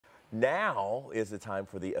Now is the time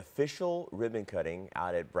for the official ribbon cutting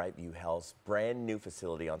out at BrightView Health's brand new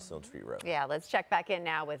facility on Stone Street Road. Yeah, let's check back in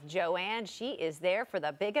now with Joanne. She is there for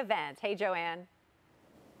the big event. Hey, Joanne.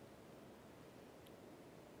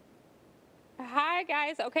 Hi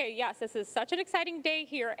guys. Okay, yes, this is such an exciting day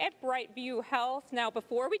here at BrightView Health. Now,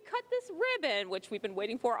 before we cut this ribbon, which we've been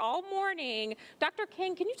waiting for all morning, Dr.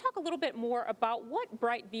 King, can you talk a little bit more about what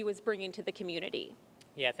BrightView is bringing to the community?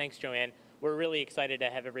 Yeah, thanks, Joanne. We're really excited to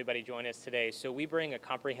have everybody join us today. So we bring a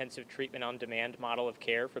comprehensive treatment on demand model of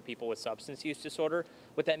care for people with substance use disorder.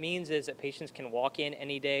 What that means is that patients can walk in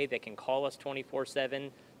any day, they can call us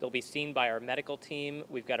 24/7, they'll be seen by our medical team.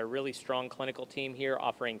 We've got a really strong clinical team here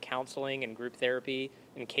offering counseling and group therapy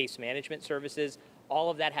and case management services. All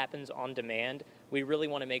of that happens on demand. We really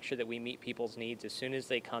want to make sure that we meet people's needs as soon as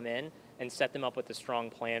they come in and set them up with a strong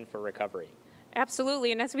plan for recovery.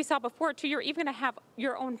 Absolutely, and as we saw before too, you're even going to have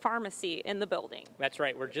your own pharmacy in the building. That's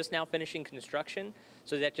right. We're just now finishing construction,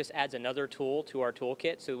 so that just adds another tool to our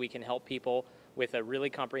toolkit so we can help people with a really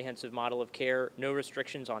comprehensive model of care. No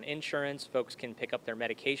restrictions on insurance. Folks can pick up their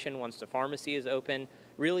medication once the pharmacy is open.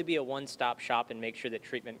 Really be a one-stop shop and make sure that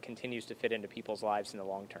treatment continues to fit into people's lives in the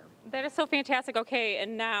long term. That is so fantastic. Okay,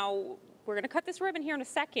 and now we're going to cut this ribbon here in a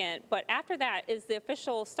second, but after that is the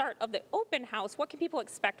official start of the open house. What can people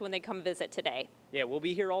expect when they come visit today? Yeah, we'll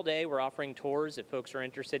be here all day. We're offering tours. If folks are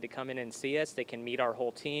interested to come in and see us, they can meet our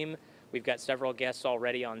whole team. We've got several guests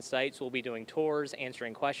already on site, so we'll be doing tours,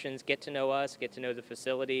 answering questions, get to know us, get to know the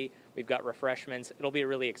facility. We've got refreshments. It'll be a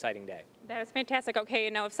really exciting day. That is fantastic.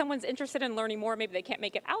 Okay, now if someone's interested in learning more, maybe they can't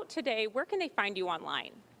make it out today, where can they find you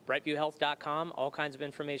online? BrightViewHealth.com, all kinds of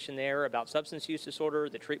information there about substance use disorder,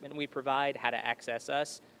 the treatment we provide, how to access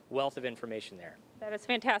us, wealth of information there. That is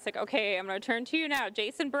fantastic. Okay, I'm going to turn to you now.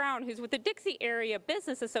 Jason Brown, who's with the Dixie Area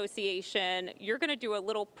Business Association. You're going to do a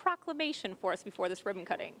little proclamation for us before this ribbon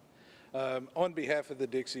cutting. On behalf of the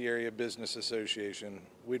Dixie Area Business Association,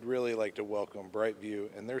 we'd really like to welcome BrightView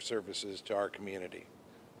and their services to our community.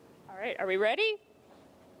 All right, are we ready?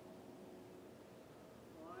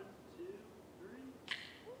 1, 2,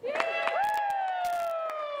 3. Yay!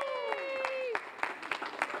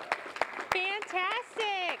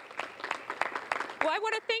 Fantastic. Well, I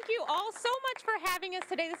want to thank you all so much for having us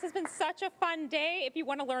today. This has been such a fun day. If you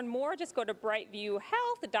want to learn more, just go to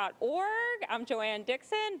brightviewhealth.org. I'm Joanne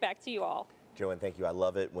Dixon. Back to you all. Joanne, thank you. I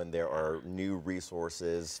love it when there are new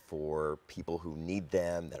resources for people who need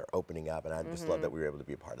them that are opening up, and I just love that we were able to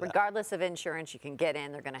be a part of that. Regardless of insurance, you can get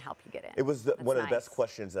in. They're going to help you get in. It was one of the best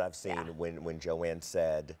questions that I've seen Yeah. when Joanne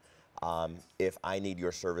said, if I need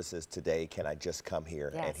your services today, can I just come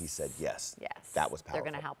here? Yes. And he said yes. Yes. That was powerful.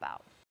 They're going to help out.